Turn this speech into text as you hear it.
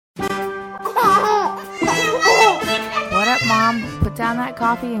put down that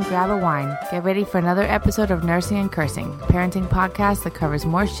coffee and grab a wine. Get ready for another episode of Nursing and Cursing, a parenting podcast that covers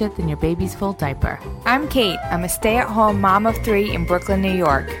more shit than your baby's full diaper. I'm Kate. I'm a stay-at-home mom of 3 in Brooklyn, New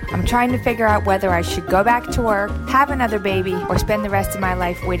York. I'm trying to figure out whether I should go back to work, have another baby, or spend the rest of my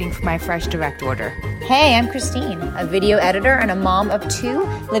life waiting for my fresh direct order. Hey, I'm Christine, a video editor and a mom of 2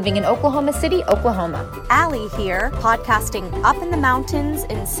 living in Oklahoma City, Oklahoma. Allie here, podcasting up in the mountains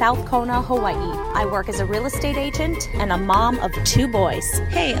in South Kona, Hawaii. I work as a real estate agent and a mom of 2 boys.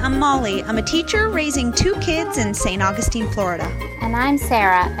 Hey, I'm Molly. I'm a teacher raising 2 kids in St. Augustine, Florida. And I'm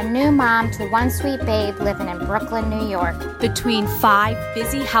Sarah, a new mom to 1 sweet babe living in Brooklyn, New York. Between 5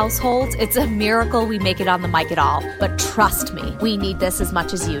 busy households, it's a miracle we make it on the mic at all. But trust me, we need this as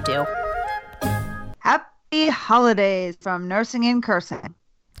much as you do. Happy holidays from Nursing and Cursing.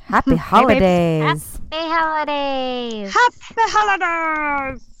 Happy holidays. Happy holidays. Happy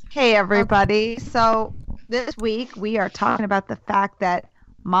holidays. Hey, everybody. So this week we are talking about the fact that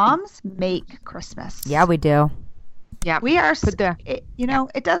moms make Christmas. Yeah, we do. Yeah. We are,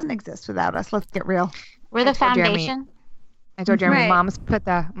 it doesn't exist without us. Let's get real. We're the foundation. I told Jeremy, Right. moms put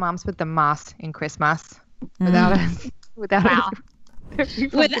the moss in Christmas. Without us. Without us.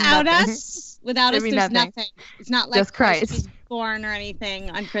 Without us, there's nothing. It's not like Just Christ is born or anything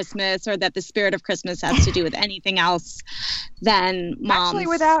on Christmas, or that the spirit of Christmas has to do with anything else than moms. Actually,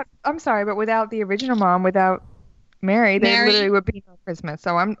 without the original mom, without Mary, there literally would be no Christmas.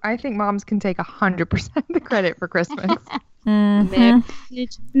 So I think moms can take 100% the credit for Christmas. Mary,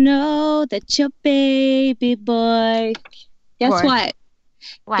 did you know that your baby boy? Guess what?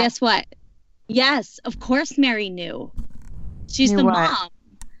 Guess what? Yes, of course Mary knew. She's the mom.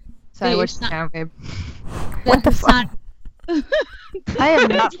 Sorry, what's now, babe? What the fuck? I am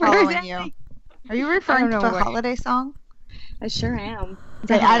not following you. Are you referring to a holiday song? I sure am.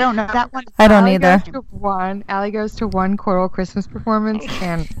 I don't know that one. I don't either. Allie goes to one choral Christmas performance,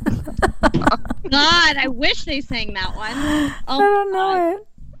 and God, I wish they sang that one. I don't know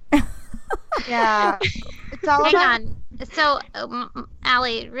it. Yeah, it's all Hang about. on. So,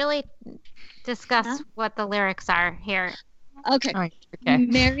 Allie, really discuss what the lyrics are here. Okay.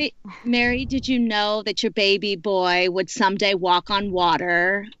 Okay. Mary, did you know that your baby boy would someday walk on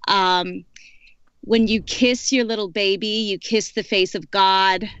water? When you kiss your little baby, you kiss the face of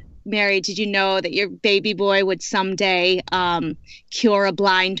God. Mary, did you know that your baby boy would someday cure a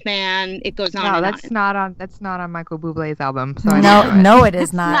blind man? It goes on. No, that's not on Michael Bublé's album. So No, it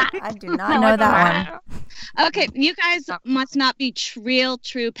is not. I do not know that one. Okay, you guys must not be real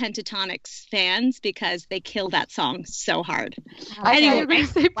true Pentatonix fans because they kill that song so hard. Anyway,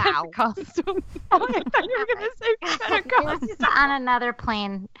 Wow. Pentecostal. I thought you were going to say Pentecostal. This is on another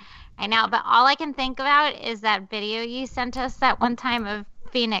plane. I know, but all I can think about is that video you sent us that one time of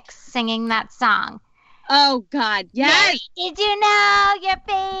Phoenix singing that song. Oh, God, yes. Did you know your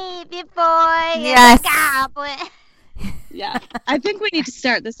baby boy Yes. is a goblin? Yeah, I think we need to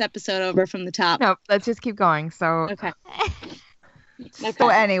start this episode over from the top. No, let's just keep going. So, Okay. So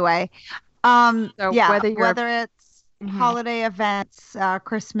anyway, whether it's holiday events,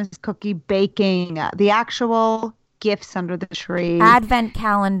 Christmas cookie baking, the actual gifts under the tree, Advent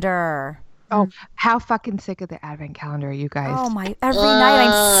calendar. Oh, how fucking sick of the Advent calendar are you guys? Oh my! Every night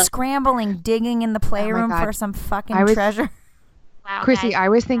I'm scrambling, digging in the playroom God. for some fucking treasure. Wow, Chrissy, guys. I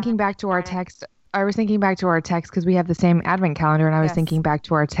was thinking back to our text. Because we have the same Advent calendar, and I was thinking back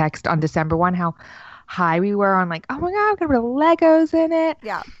to our text on December 1, how high we were on, like, oh my God, I'm gonna put Legos in it.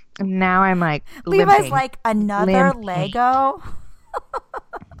 Yeah. And now I'm like, Levi's limping. like another Lego.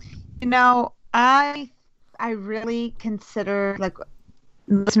 I really consider, like,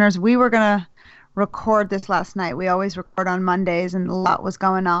 listeners, we were gonna record this last night. We always record on Mondays, and a lot was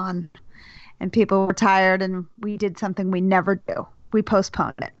going on, and people were tired, and we did something we never do. We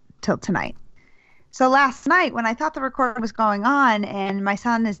postponed it till tonight. So last night, when I thought the recording was going on and my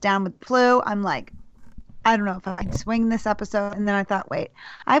son is down with flu, I'm like, I don't know if I can swing this episode. And then I thought, wait,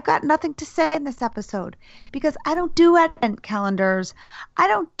 I've got nothing to say in this episode because I don't do advent calendars. I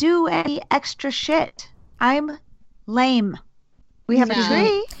don't do any extra shit. I'm lame. We have a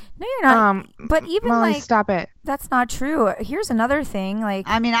tree. No, you're not. But even Molly, like, stop it. that's not true. Here's another thing. Like,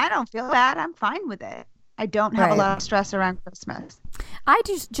 I mean, I don't feel bad. I'm fine with it. I don't have a lot of stress around Christmas. I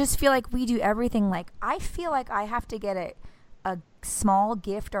just feel like we do everything. Like, I feel like I have to get a small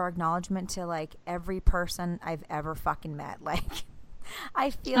gift or acknowledgement to, like, every person I've ever fucking met. Like,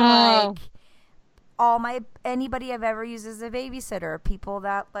 I feel like anybody I've ever used as a babysitter, people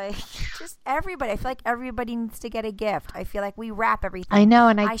that, like, just everybody. I feel like everybody needs to get a gift. I feel like we wrap everything. I know,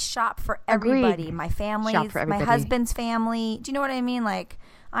 and I shop for everybody. Agreed. My family, Shop for my everybody. husband's family. Do you know what I mean? Like,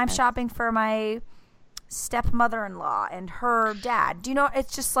 I'm shopping for my stepmother-in-law and her dad. Do you know?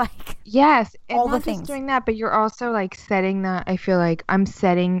 It's just like yes, and all the not just things. doing that, but you're also like setting the. I feel like I'm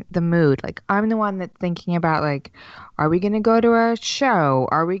setting the mood. Like I'm the one that's thinking about like, are we gonna go to a show?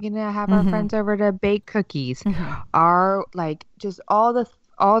 Are we gonna have our friends over to bake cookies? Are like just all the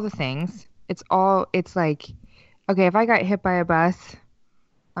things. It's like, okay, if I got hit by a bus,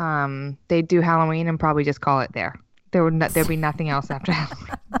 they'd do Halloween and probably just call it there. There'd be nothing else after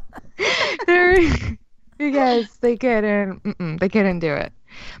Halloween. Because they couldn't do it.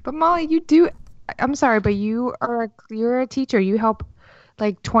 But Molly, I'm sorry, but you're a teacher. You help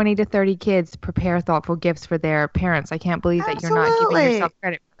like 20 to 30 kids prepare thoughtful gifts for their parents. I can't believe that you're not giving yourself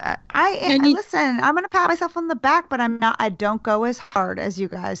credit for that. Listen, I'm going to pat myself on the back, but I don't go as hard as you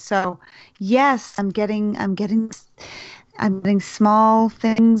guys. So yes, I'm getting small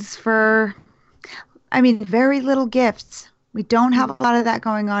things very little gifts. We don't have a lot of that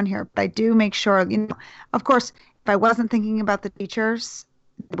going on here, but I do make sure, of course, if I wasn't thinking about the teachers,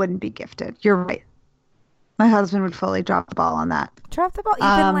 it wouldn't be gifted. You're right. My husband would fully drop the ball on that. Drop the ball.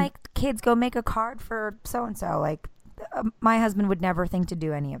 Even like kids go make a card for so-and-so. Like my husband would never think to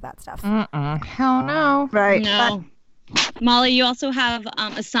do any of that stuff. Hell no. Right. No. Molly, you also have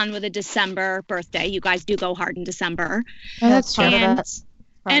a son with a December birthday. You guys do go hard in December. Oh, that's true.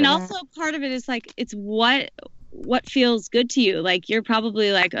 And also part of it is like, it's what feels good to you. Like you're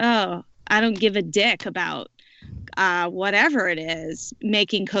probably like, oh, I don't give a dick about whatever it is,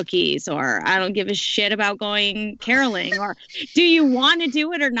 making cookies, or I don't give a shit about going caroling, or do you want to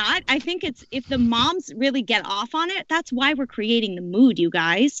do it or not? I think it's, if the moms really get off on it, that's why we're creating the mood, you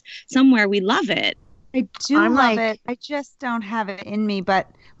guys. Somewhere we love it. I do love it. I just don't have it in me. But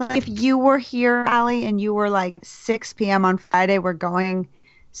like, if you were here, Allie, and you were like 6 p.m. on Friday, we're going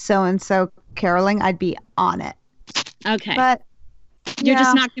so-and-so caroling, I'd be on it. Okay. But you're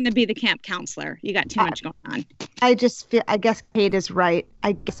just not going to be the camp counselor. You got too much going on. I guess Kate is right.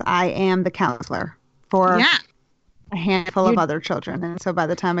 I guess I am the counselor for a handful of other children. And so by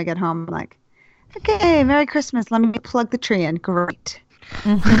the time I get home, I'm like, okay, Merry Christmas. Let me plug the tree in. Great.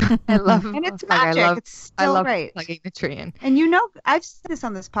 I love it. And it's magic. It's still great. Plugging the tree in. And I've said this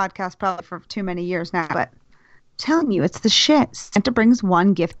on this podcast probably for too many years now, but I'm telling you, it's the shit. Santa brings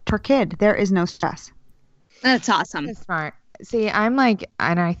one gift per kid. There is no stress. That's awesome. That's smart. See, I'm like,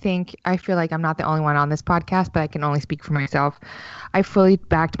 and I feel like I'm not the only one on this podcast, but I can only speak for myself. I fully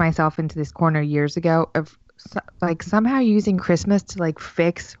backed myself into this corner years ago of like somehow using Christmas to like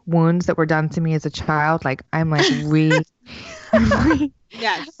fix wounds that were done to me as a child. Like I'm like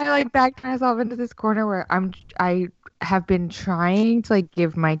yes. I like backed myself into this corner where I have been trying to like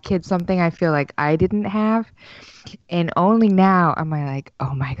give my kids something I feel like I didn't have, and only now am I like,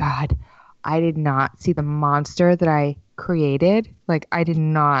 oh my God, I did not see the monster that I created. Like I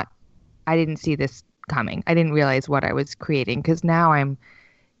didn't see this coming. I didn't realize what I was creating, because now I'm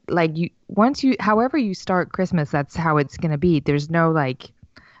like, however you start Christmas, that's how it's going to be. There's no like,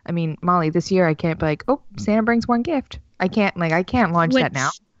 I mean, Molly, this year I can't be like, oh, Santa brings one gift. I can't launch that now.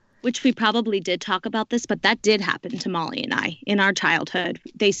 Which we probably did talk about this, but that did happen to Molly and I in our childhood.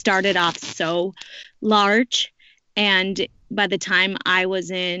 They started off so large, and by the time I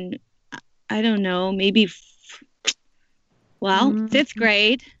was in, I don't know, maybe, fifth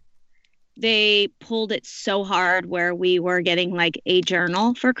grade, they pulled it so hard where we were getting like a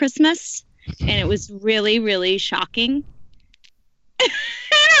journal for Christmas, and it was really, really shocking. It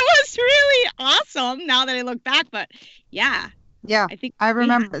was really awesome now that I look back, but yeah. I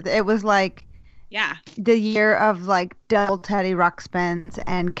remember it was like the year of like double Teddy Ruxpins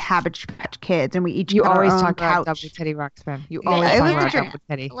and Cabbage Patch Kids, and we each you got always our own talk couch. about double Teddy Ruxpin. You always talk about double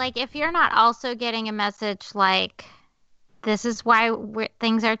Teddy. Like if you're not also getting a message like, this is why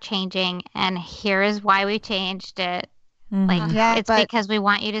things are changing, and here is why we changed it. Like it's because we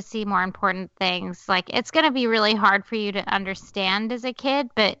want you to see more important things. Like it's going to be really hard for you to understand as a kid,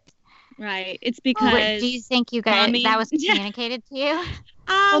 but right. It's because do you think you guys that was communicated to you?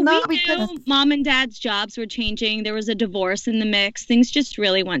 We knew mom and dad's jobs were changing. There was a divorce in the mix. Things just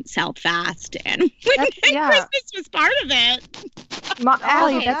really went south fast, and Christmas was part of it.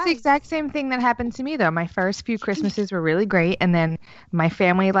 Allie, that's the exact same thing that happened to me, though. My first few Christmases were really great, and then my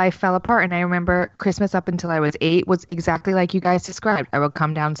family life fell apart. And I remember Christmas up until I was 8 was exactly like you guys described. I would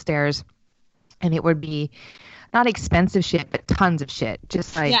come downstairs, and it would be not expensive shit, but tons of shit.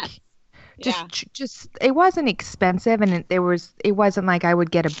 Just like... Just it wasn't expensive, and it wasn't like I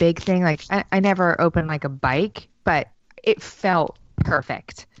would get a big thing. Like I never opened like a bike, but it felt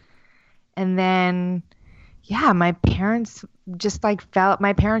perfect. And then my parents just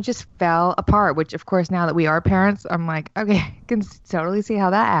fell apart, which of course now that we are parents, I'm like, okay, I can totally see how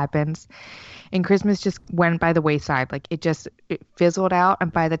that happens. and Christmas just went by the wayside. Like it fizzled out,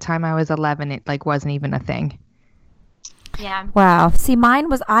 and by the time I was 11, it like wasn't even a thing. Yeah. Wow. See, mine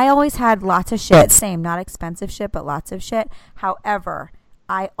was, I always had lots of shit. Same, not expensive shit, but lots of shit. However,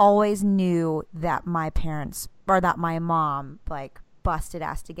 I always knew that my parents, or that my mom, like, busted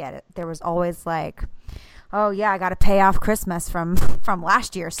ass to get it. There was always like, oh yeah, I got to pay off Christmas from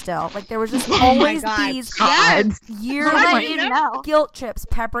last year still. Like there was just always these yearly guilt trips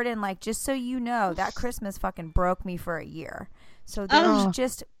peppered in, like, just so you know, that Christmas fucking broke me for a year. So there was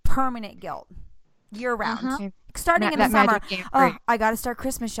just permanent guilt year round. Starting in the summer. Oh, I got to start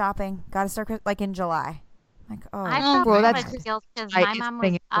Christmas shopping. Got to start like in July. Like, oh. I felt so much guilt because my mom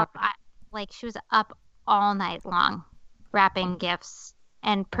was up, she was up all night long wrapping gifts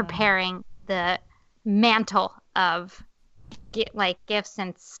and preparing the mantle of gifts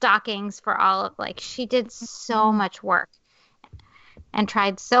and stockings for all of, like, she did so much work and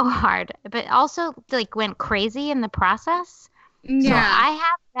tried so hard, but also like went crazy in the process. Yeah. So I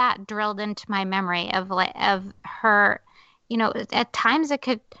have that drilled into my memory of her, you know, at times it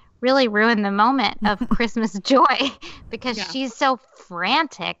could really ruin the moment of Christmas joy because she's so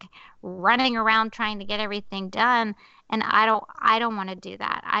frantic running around trying to get everything done. And I don't want to do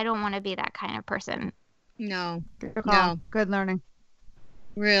that. I don't want to be that kind of person. No. Good learning.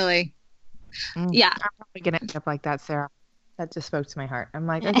 Really? Yeah. I'm probably going to end up like that, Sarah. That just spoke to my heart. I'm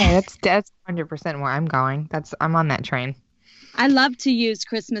like, okay, that's 100% where I'm going. I'm on that train. I love to use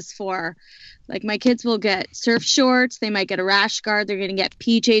Christmas for, like, my kids will get surf shorts. They might get a rash guard. They're going to get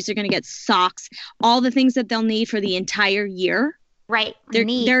PJs. They're going to get socks. All the things that they'll need for the entire year. Right. They're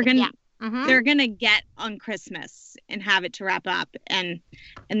going to get on Christmas and have it to wrap up. And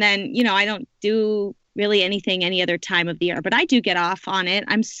then, you know, I don't do really anything any other time of the year, but I do get off on it.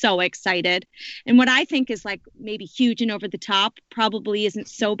 I'm so excited. And what I think is like maybe huge and over the top probably isn't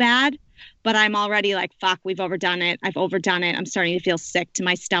so bad, but I'm already like, fuck, we've overdone it. I've overdone it. I'm starting to feel sick to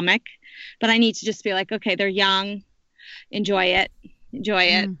my stomach, but I need to just be like, okay, they're young. Enjoy it.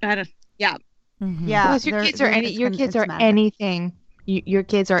 Yeah. Mm-hmm. Yeah. Plus your kids are anything. Your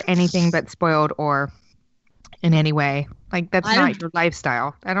kids are anything but spoiled or in any way. Like, that's not your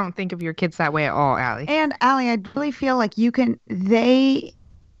lifestyle. I don't think of your kids that way at all, Allie. And Allie, I really feel like you can take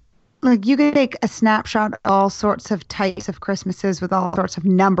a snapshot of all sorts of types of Christmases with all sorts of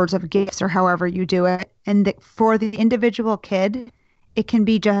numbers of gifts or however you do it. And for the individual kid, it can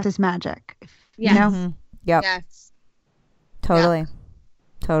be just as magic. Yeah. You know? Mm-hmm. Yep. Yes. Totally. Yeah.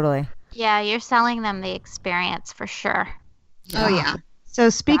 Totally. Yeah, you're selling them the experience for sure. Oh, yeah. So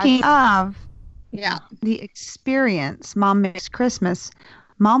speaking of the experience, Mom Makes Christmas,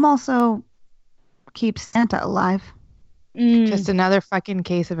 Mom also keeps Santa alive. Just another fucking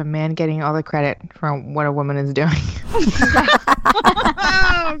case of a man getting all the credit for what a woman is doing.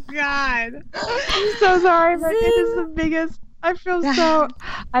 Oh, God. I'm so sorry, but it is the biggest.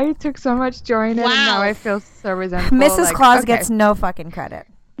 I took so much joy in it, and now I feel so resentful. Mrs. Claus gets no fucking credit.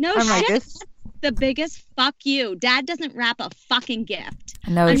 No shit. The biggest fuck you. Dad doesn't wrap a fucking gift.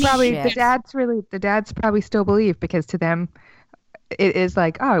 No shit. The dads probably still believe, because to them it is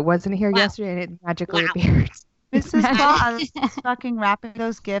like, oh, it wasn't here yesterday and it magically appeared. Mrs. Claus is fucking wrapping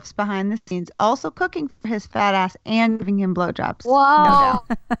those gifts behind the scenes, also cooking for his fat ass and giving him blowjobs. Whoa. No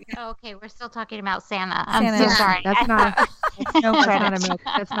doubt. Okay, we're still talking about Santa. I'm so sorry. That's not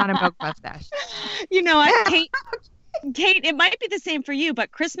a milk mustache. You know what, Kate, it might be the same for you,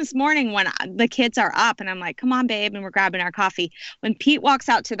 but Christmas morning when the kids are up and I'm like, come on, babe, and we're grabbing our coffee. When Pete walks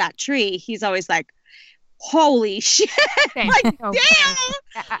out to that tree, he's always like, holy shit. Same. Like, no, damn.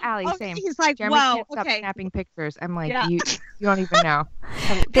 Allie, same. He's like, Jeremy whoa, can't stop okay. snapping pictures. I'm like, you don't even know.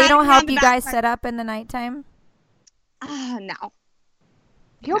 They don't help you guys set up in the nighttime? No.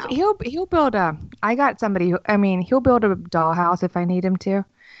 He'll build I got somebody he'll build a dollhouse if I need him to.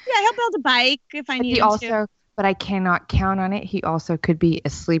 Yeah, he'll build a bike if I need him to. But I cannot count on it. He also could be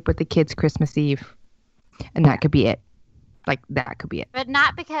asleep with the kids Christmas Eve. And that could be it. Like, that could be it. But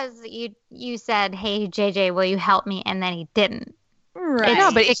not because you said, hey, JJ, will you help me? And then he didn't. Right.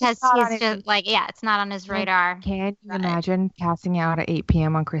 No, but because he's just like, it's not on his radar. Can you imagine passing out at 8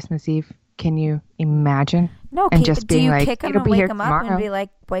 p.m. on Christmas Eve? Can you imagine? No, and just being like, kick him it'll and be wake here him tomorrow. up and be like,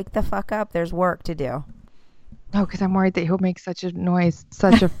 wake the fuck up. There's work to do. No, because I'm worried that he'll make such a noise,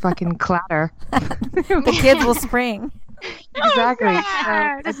 such a fucking clatter. The kids will spring. Exactly.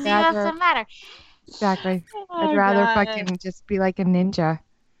 The doesn't matter. Exactly. I'd rather fucking just be like a ninja.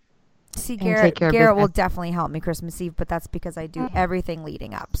 See, Garrett will definitely help me Christmas Eve, but that's because I do everything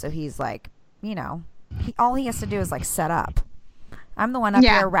leading up. So he's like, you know, all he has to do is like set up. I'm the one up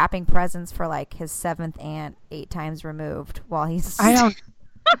there wrapping presents for like his 7th aunt 8 times removed while he's.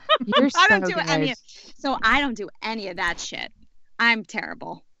 You're so I don't do good. I don't do any of that shit. I'm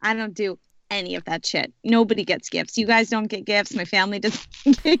terrible. I don't do any of that shit. Nobody gets gifts. You guys don't get gifts. My family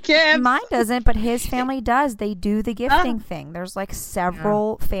doesn't get gifts. Mine doesn't, but his family does. They do the gifting thing. There's like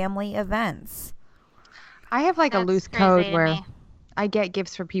several family events. I have like a loose code where I get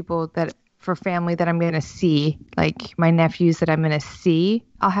gifts for people for family that I'm going to see, like my nephews that I'm going to see.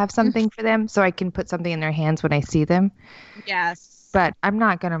 I'll have something for them so I can put something in their hands when I see them. Yes. But I'm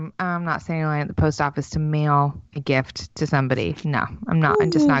not standing in line at the post office to mail a gift to somebody. No, I'm not.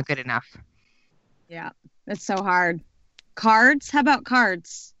 I'm just not good enough. Yeah, it's so hard. Cards? How about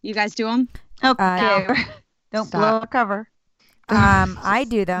cards? You guys do them? Okay. Don't blow our cover. I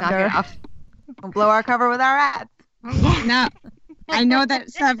do them. Don't blow our cover with our ads. No. I know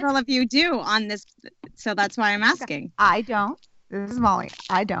that several of you do on this, so that's why I'm asking. I don't. This is Molly.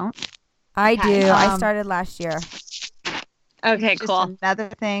 I don't. I do. I started last year. Okay, cool. Another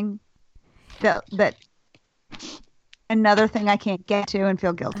thing another thing I can't get to and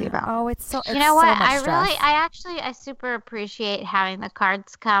feel guilty about. Oh, it's so. You know what? I super appreciate having the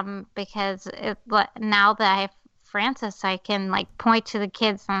cards come because now that I have Francis, I can like point to the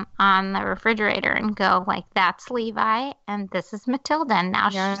kids on the refrigerator and go like, "That's Levi and this is Matilda." And now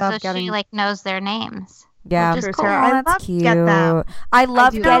she like knows their names. Yeah, which is cool. That's cute. I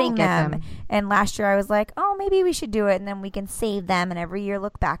love getting them. And last year I was like, oh, maybe we should do it, and then we can save them, and every year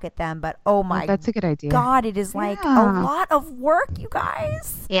look back at them. But oh my, that's a good idea. God, it is like a lot of work, you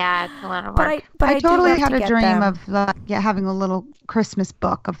guys. Yeah, it's a lot of work. But I totally had a dream of having a little Christmas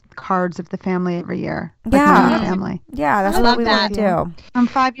book of cards of the family every year. Yeah, family. Yeah, that's what we want to do. I'm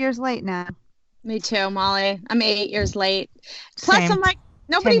 5 years late now. Me too, Molly. I'm 8 years late. Plus, Same. I'm like,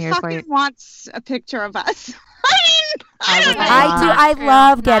 nobody fucking wants a picture of us. I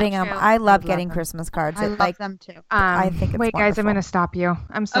love getting them. I love getting Christmas cards. I love them too. I think it's wait, guys, I'm going to stop you.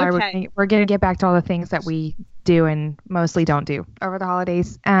 I'm sorry. Okay. We're going to get back to all the things that we do and mostly don't do over the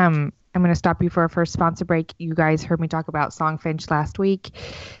holidays. I'm going to stop you for our first sponsor break. You guys heard me talk about Songfinch last week.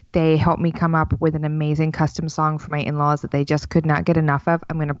 They helped me come up with an amazing custom song for my in-laws that they just could not get enough of.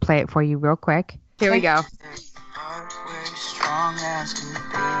 I'm going to play it for you real quick. Here we go.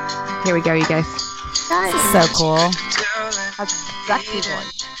 Here we go, you guys. This is so cool. That's sexy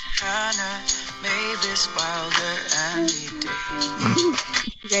voice.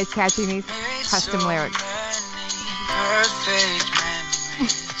 You guys catching these custom lyrics?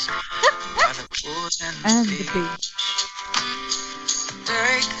 And the beat.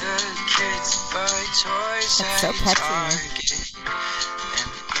 That's so catchy.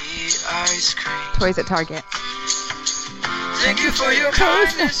 Toys at Target. Thank you for your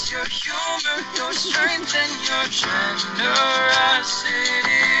kindness, your humor, your strength, and your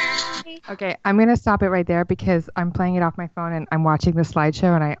generosity. Okay, I'm going to stop it right there because I'm playing it off my phone and I'm watching the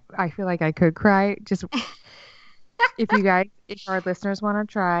slideshow and I feel like I could cry. Just if our listeners want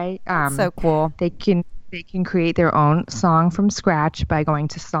to try, so cool. They can create their own song from scratch by going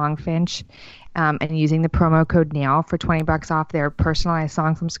to Songfinch and using the promo code NAIL for $20 off their personalized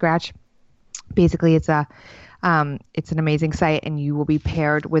song from scratch. Basically, it's an amazing site, and you will be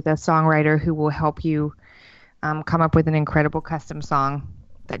paired with a songwriter who will help you come up with an incredible custom song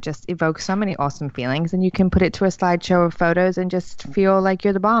that just evokes so many awesome feelings. And you can put it to a slideshow of photos and just feel like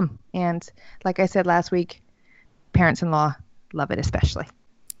you're the bomb. And like I said last week, parents-in-law love it especially.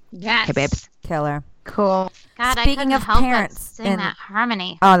 Yes. Hey, babes. Killer. Cool. God, Speaking of parents, sing that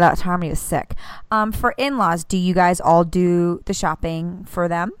harmony. Oh, that harmony was sick. For in-laws, do you guys all do the shopping for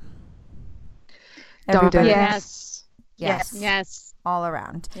them? Everybody? Yes. All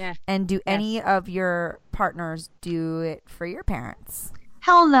around. Yeah. And do any of your partners do it for your parents?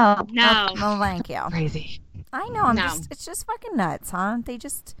 Hell no. No. No, thank you. Crazy. I know. It's just fucking nuts, huh?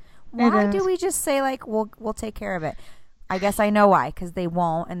 Why do we just say like we'll take care of it? I guess I know why, because they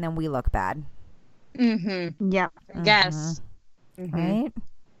won't, and then we look bad. Mm-hmm. Yeah. Yes. Mm-hmm. Right.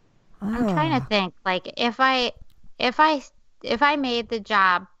 I'm trying to think. Like if I made the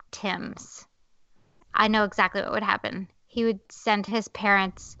job Tim's, I know exactly what would happen. He would send his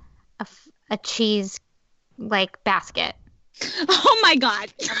parents a cheese like basket. Oh my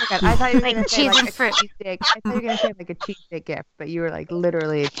god! Oh my god! I thought you were like going to say cheese like and a fruit. cheese stick. I thought you were going to say like a cheese stick gift, but you were like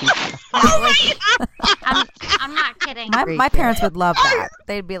literally a cheese stick. I'm not kidding. My parents would love that.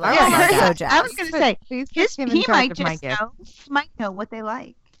 They'd be like, Oh, so yeah. jazzed. I was going to say, he might know what they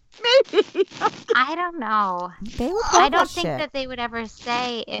like. Maybe. I don't know. They would love I don't that think shit. that they would ever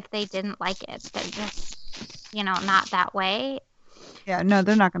say if they didn't like it. They're just, not that way. Yeah, no,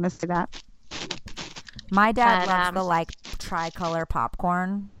 they're not going to say that. My dad loves the tricolor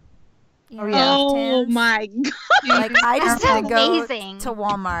popcorn. Oh my god! Like I just That's need to go amazing. to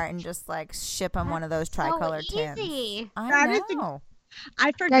Walmart and just like ship him one of those tricolor tins. I know.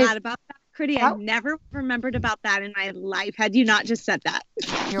 I forgot about that, Critty. I never remembered about that in my life. Had you not just said that?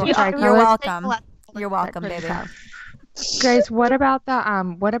 You're welcome. You're welcome, baby. Guys, what about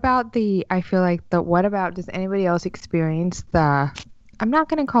the I feel like does anybody else experience I'm not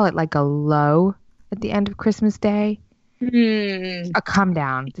going to call it like a low at the end of Christmas Day? A come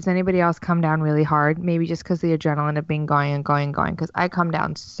down. Does anybody else come down really hard? Maybe just because the adrenaline of being going and going and going. Because I come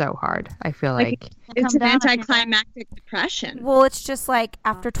down so hard. I feel like it's an anticlimactic depression. Well, it's just like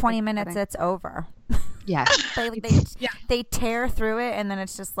after 20 minutes, it's over. Yes. They tear through it, and then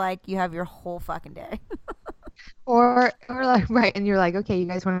it's just like you have your whole fucking day. or like right, and you're like, okay, you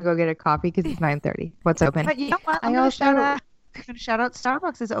guys want to go get a coffee because it's 9:30. What's open? But you know what? I'm going to shout out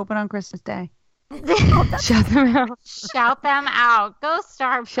Starbucks is open on Christmas Day. Shout them out. Shout them out. Go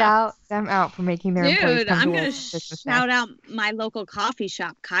Starbucks. Shout them out for making their employees Dude, come I'm to going work to Christmas shout Day. out my local coffee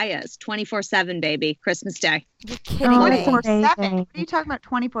shop, Kaya's, 24/7, baby, Christmas Day. You're kidding me. 24/7. What are you talking about?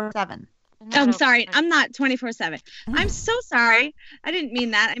 24/7. I'm sorry. I'm not 24/7. I'm so sorry. I didn't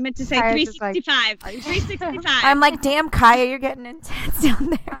mean that. I meant to say 365. 365. I'm like, damn, Kaya, you're getting intense down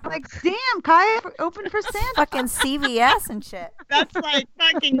there. I'm like, damn, Kaya open for Santa. Fucking CVS and shit. That's like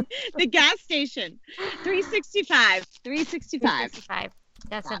fucking the gas station. 365. 365.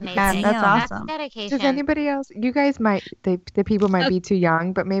 That's amazing. That's awesome. That's dedication. Does anybody else? You guys might. The people might be too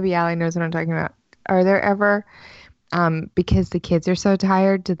young, but maybe Allie knows what I'm talking about. Are there ever? Because the kids are so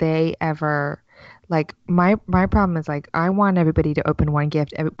tired, do they ever, like, my problem is, like, I want everybody to open one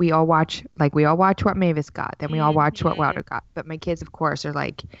gift. We all watch what Mavis got, then we all watch what Wilder got. But my kids, of course, are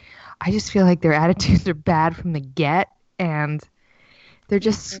like, I just feel like their attitudes are bad from the get, and they're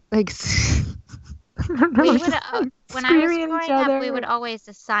just, like, I don't know, when I was screaming at each growing up, other. we would always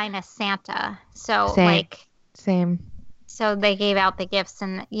assign a Santa. So, Same. So they gave out the gifts,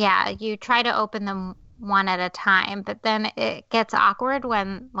 and, you try to open them one at a time, but then it gets awkward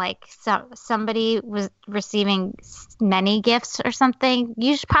when like somebody was receiving many gifts or something,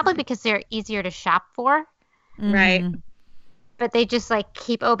 usually probably because they're easier to shop for, right? But they just like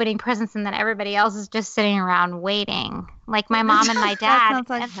keep opening presents, and then everybody else is just sitting around waiting, like my mom and my dad. That sounds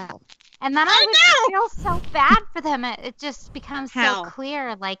like hell. And then I would feel so bad for them. It just becomes so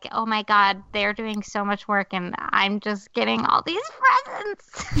clear, like, oh my God, they're doing so much work, and I'm just getting all these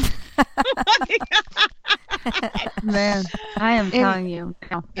presents. Man, I am telling you.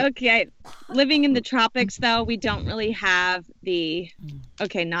 Okay, living in the tropics, though, we don't really have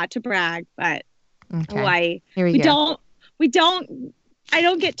not to brag, but Hawaii. Here we go. I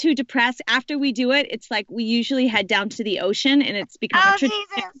don't get too depressed after we do it. It's like we usually head down to the ocean, and it's become a tradition.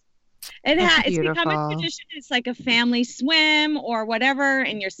 It's become a tradition. It's like a family swim or whatever,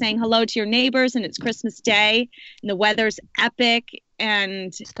 and you're saying hello to your neighbors, and it's Christmas Day, and the weather's epic,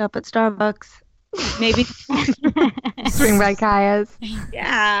 and stop at Starbucks. Maybe swing by Kaya's.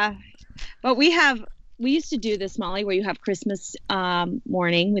 Yeah, but we used to do this, Molly, where you have Christmas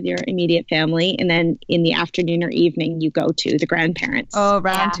morning with your immediate family, and then in the afternoon or evening you go to the grandparents. Oh,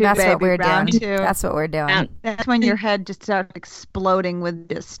 round two, that's baby. what we're round doing. Two. That's what we're doing. That's when your head just starts exploding with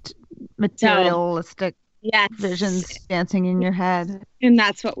just materialistic visions dancing in your head. And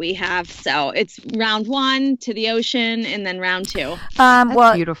that's what we have. So it's round one to the ocean, and then round two.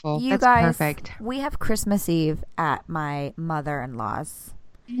 That's beautiful. That's guys, perfect. We have Christmas Eve at my mother-in-law's.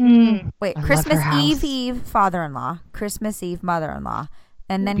 Wait, Christmas Eve, father-in-law, Christmas Eve, mother-in-law,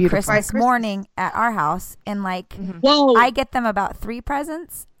 and then Christmas morning at our house. And like, whoa, I get them about 3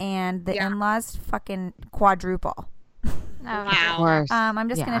 presents, and the in-laws fucking quadruple. Oh, wow. I'm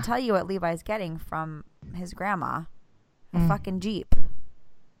just gonna tell you what Levi's getting from his grandma: a fucking Jeep.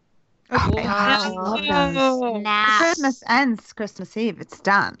 Oh, I love those. Christmas ends Christmas Eve. It's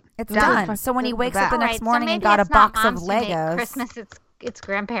done. It's done. So when he wakes up the next morning and got a box of Legos, Christmas, it's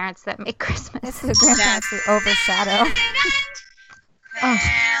grandparents that make Christmas. It's the grandparents that overshadow.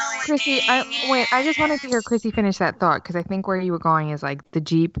 Chrissy, I just wanted to hear Chrissy finish that thought, because I think where you were going is like the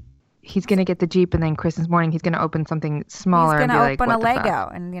Jeep. He's going to get the Jeep, and then Christmas morning he's going to open something smaller. He's going to open a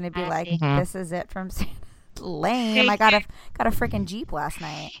Lego and going to be like, this is it from Santa. Lame. I got a freaking Jeep last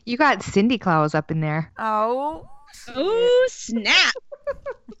night. You got Cindy Claus up in there. Oh, snap.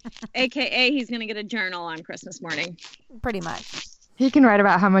 AKA he's going to get a journal on Christmas morning. Pretty much. He can write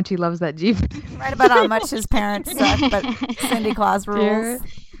about how much he loves that Jeep. Write about how much his parents suck, but Cindy Claus rules.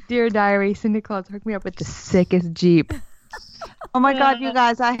 Dear diary, Cindy Claus hooked me up with the sickest Jeep. Oh my God, you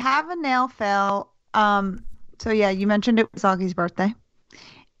guys, I have a nail fail. So yeah, you mentioned it was Augie's birthday.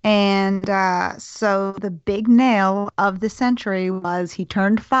 And so the big nail of the century was he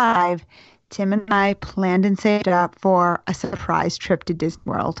turned 5. Tim and I planned and saved up for a surprise trip to Disney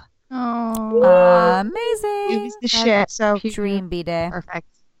World. Oh, amazing. It was the shit. So dream B-Day. Perfect.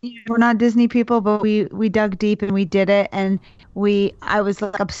 We're not Disney people, but we dug deep and we did it. And I was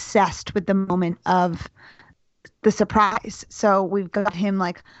like obsessed with the moment of the surprise. So we've got him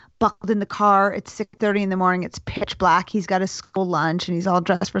like buckled in the car. It's 6:30 in the morning. It's pitch black. He's got his school lunch and he's all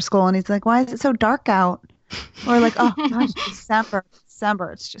dressed for school. And he's like, "Why is it so dark out?" Or like, "Oh gosh, December.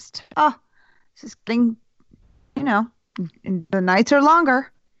 It's just it's just getting, the nights are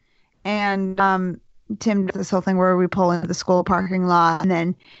longer." And Tim does this whole thing where we pull into the school parking lot and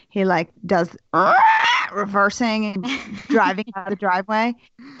then he like does reversing and driving out the driveway.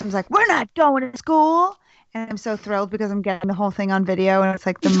 I was like, "We're not going to school." And I'm so thrilled because I'm getting the whole thing on video and it's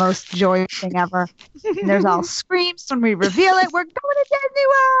like the most joyous thing ever. And there's all screams when we reveal it. "We're going to Disney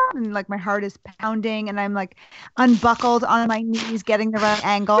World!" And like my heart is pounding and I'm like unbuckled on my knees getting the right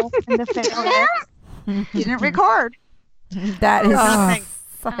angle. And the film didn't record. That is nothing.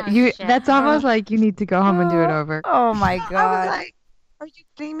 That's almost like you need to go home and do it over. Oh my I God. was like, "Are you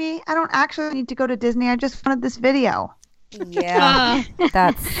kidding me? I don't actually need to go to Disney. I just wanted this video." Yeah.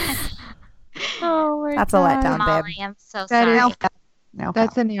 That's Oh my a God. letdown, Molly, babe. I'm so That sorry. is- No,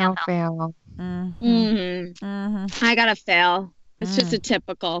 That's a nail fail. I got to fail. It's just a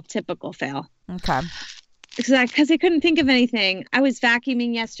typical fail. Okay. Because I couldn't think of anything. I was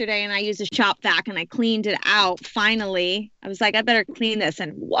vacuuming yesterday and I used a shop vac and I cleaned it out. Finally, I was like, I better clean this.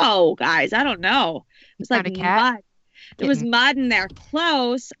 And whoa, guys, I don't know. It was like Found a cat? mud. There was mud in there.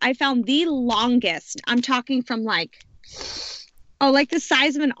 Close. I found the longest. I'm talking from like the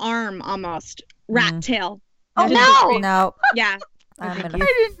size of an arm almost. Rat tail. Oh, Just No. Yeah. I'm gonna I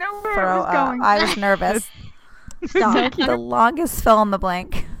didn't know where throw it was going. I was nervous. Stop. The longest fill in the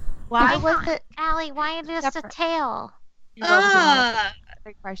blank. Why was it? Allie, why just a tail?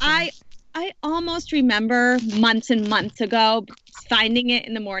 Great question. I almost remember months and months ago finding it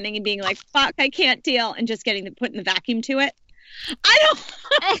in the morning and being like, "Fuck, I can't deal," and just getting put in the vacuum to it. I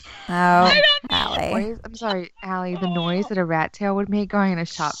don't. Allie. I'm sorry, Allie. The noise that a rat tail would make going in a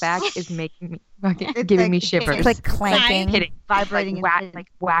shop vac is making me giving me shivers. It's like clanking, Hitting, vibrating,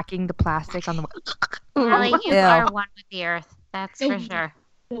 like whacking the plastic on the. Allie, you Ew. are one with the earth. That's for sure.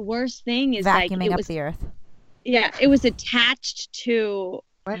 The worst thing is Vacuuming up the earth. Yeah, it was attached to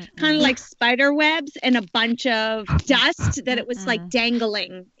kind of like spider webs and a bunch of dust that it was like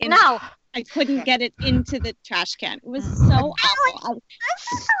dangling. No. I couldn't get it into the trash can. It was so awful.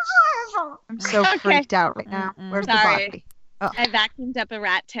 I'm so freaked out right now. Where's the body? Oh. I vacuumed up a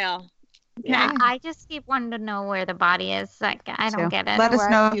rat tail. Okay. Yeah, I just keep wanting to know where the body is. Like, I don't get it. Let us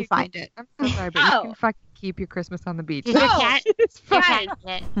know if you find it. I'm so sorry, but you can fucking keep your Christmas on the beach. Did your cat?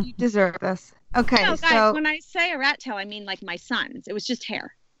 Guys, You deserve this. Okay, no, guys, so when I say a rat tail, I mean like my son's. It was just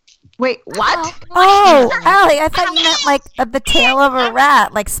hair. wait, what? Oh, Allie, I thought you meant like the tail of a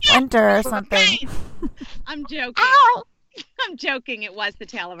rat, like Splinter or something. I'm joking. Ow! I'm joking. It was the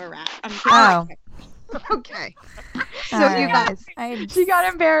tail of a rat. I'm kidding. Oh. Okay. So you guys, She got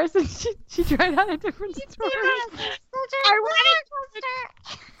embarrassed and she tried out a different story.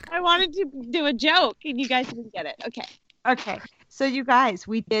 I wanted to do a joke, and you guys didn't get it. Okay. So you guys,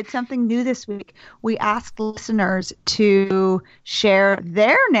 we did something new this week. We asked listeners to share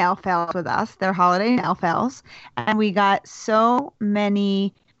their nail fails with us, their holiday nail fails, and we got so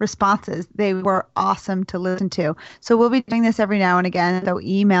many responses. They were awesome to listen to. So we'll be doing this every now and again. So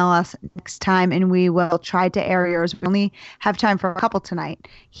email us next time and we will try to air yours. We only have time for a couple tonight.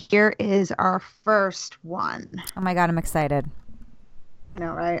 Here is our first one. Oh my God, I'm excited. I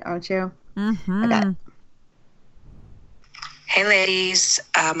know, right? Aren't you? Mm-hmm. I got it. Hey ladies,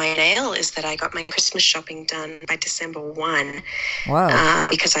 my nail is that I got my Christmas shopping done by December 1. Whoa.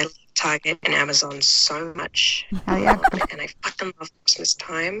 Because I love Target and Amazon so much. Oh, yeah. And I fucking love Christmas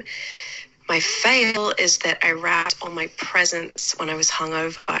time. My fail is that I wrapped all my presents when I was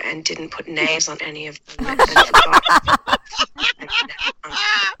hungover and didn't put names on any of them. And forgot.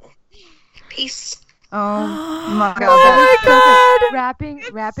 Peace. Oh my God. Oh my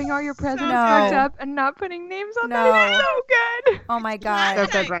God. Wrapping all your presents No. back up and not putting names on them No. is so good. Oh my God. So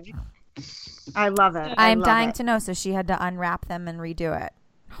good, right? I love it. I'm dying to know. So she had to unwrap them and redo it.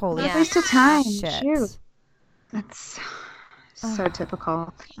 Holy waste of time. shit. Shoot. That's so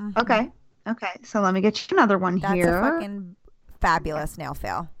typical. Okay. So let me get you another one That's here. a fucking fabulous nail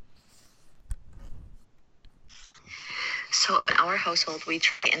fail. So in our household, we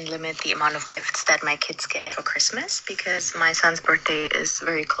try and limit the amount of gifts that my kids get for Christmas because my son's birthday is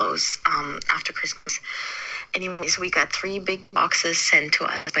very close after Christmas. Anyways, we got 3 big boxes sent to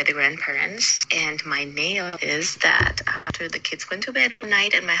us by the grandparents. And my nail is that after the kids went to bed at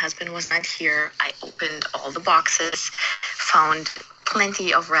night and my husband was not here, I opened all the boxes, found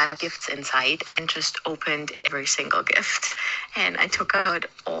plenty of wrap gifts inside, and just opened every single gift. And I took out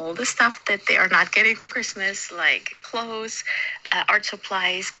all the stuff that they are not getting for Christmas, like clothes, art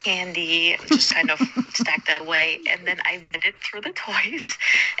supplies, candy, just kind of stacked that away. And then I vetted through the toys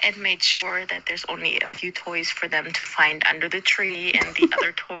and made sure that there's only a few toys for them to find under the tree, and the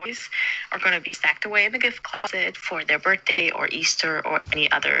other toys are going to be stacked away in the gift closet for their birthday or Easter or any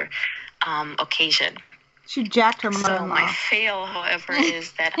other occasion. She jacked her So mother-in-law. my fail, however,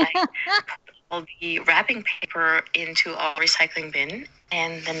 is that I put all the wrapping paper into a recycling bin.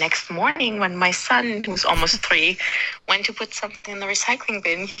 And the next morning, when my son, who's almost 3, went to put something in the recycling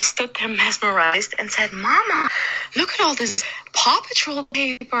bin, he stood there mesmerized and said, "Mama, look at all this Paw Patrol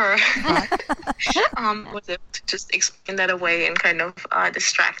paper." Was able to just explain that away and kind of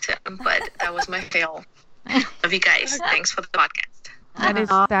distract him. But that was my fail. Love you guys. Thanks for the podcast. That is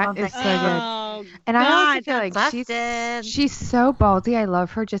so good. And I also feel like she's so ballsy. I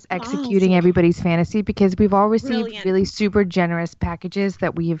love her just executing everybody's fantasy, because we've all received really super generous packages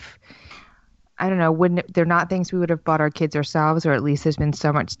that I don't know, they're not things we would have bought our kids ourselves, or at least there's been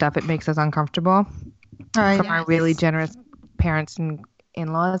so much stuff it makes us uncomfortable from our really generous parents and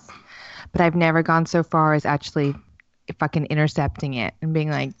in-laws. But I've never gone so far as actually fucking intercepting it and being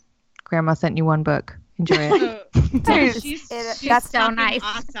like, "Grandma sent you 1 book. Enjoy it." That's so nice.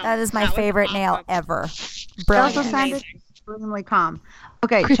 Awesome. That is my favorite nail ever. It Brilliant. also sounded extremely calm.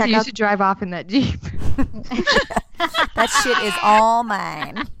 Okay, Chris, check you out. should drive off in that Jeep. That shit is all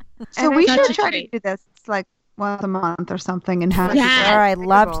mine. So we should try to do this like once a month or something and have. Yes. All right,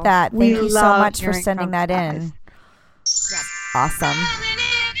 loved that. Thank you so much for hearing sending from that in. Yep. Awesome.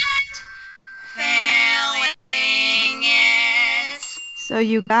 So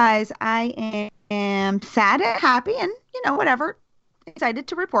you guys, I am sad and happy and, whatever, excited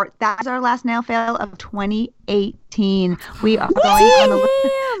to report that was our last nail fail of 2018. We are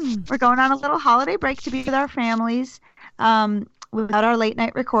we're going on a little holiday break to be with our families without our late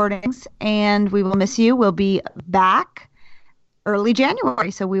night recordings, and we will miss you. We'll be back early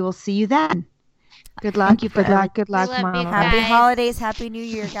January, so we will see you then. Good luck. Good luck, Mom. Happy holidays. Happy New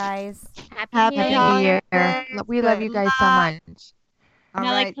Year, guys. Happy New Year. We love you guys so much. All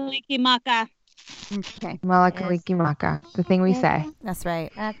right. Melakaliki Maka. Okay. Malakaliki Maka. The thing we say. That's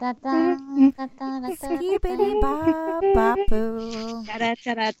right. I'm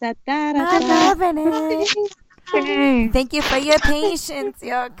loving it. Thank you for your patience,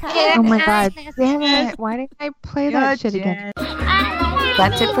 your kindness. Oh my God. Damn it. Why didn't I play that shit again?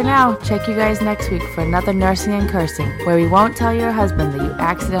 That's it for now. Check you guys next week for another Nursing and Cursing, where we won't tell your husband that you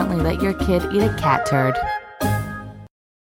accidentally let your kid eat a cat turd.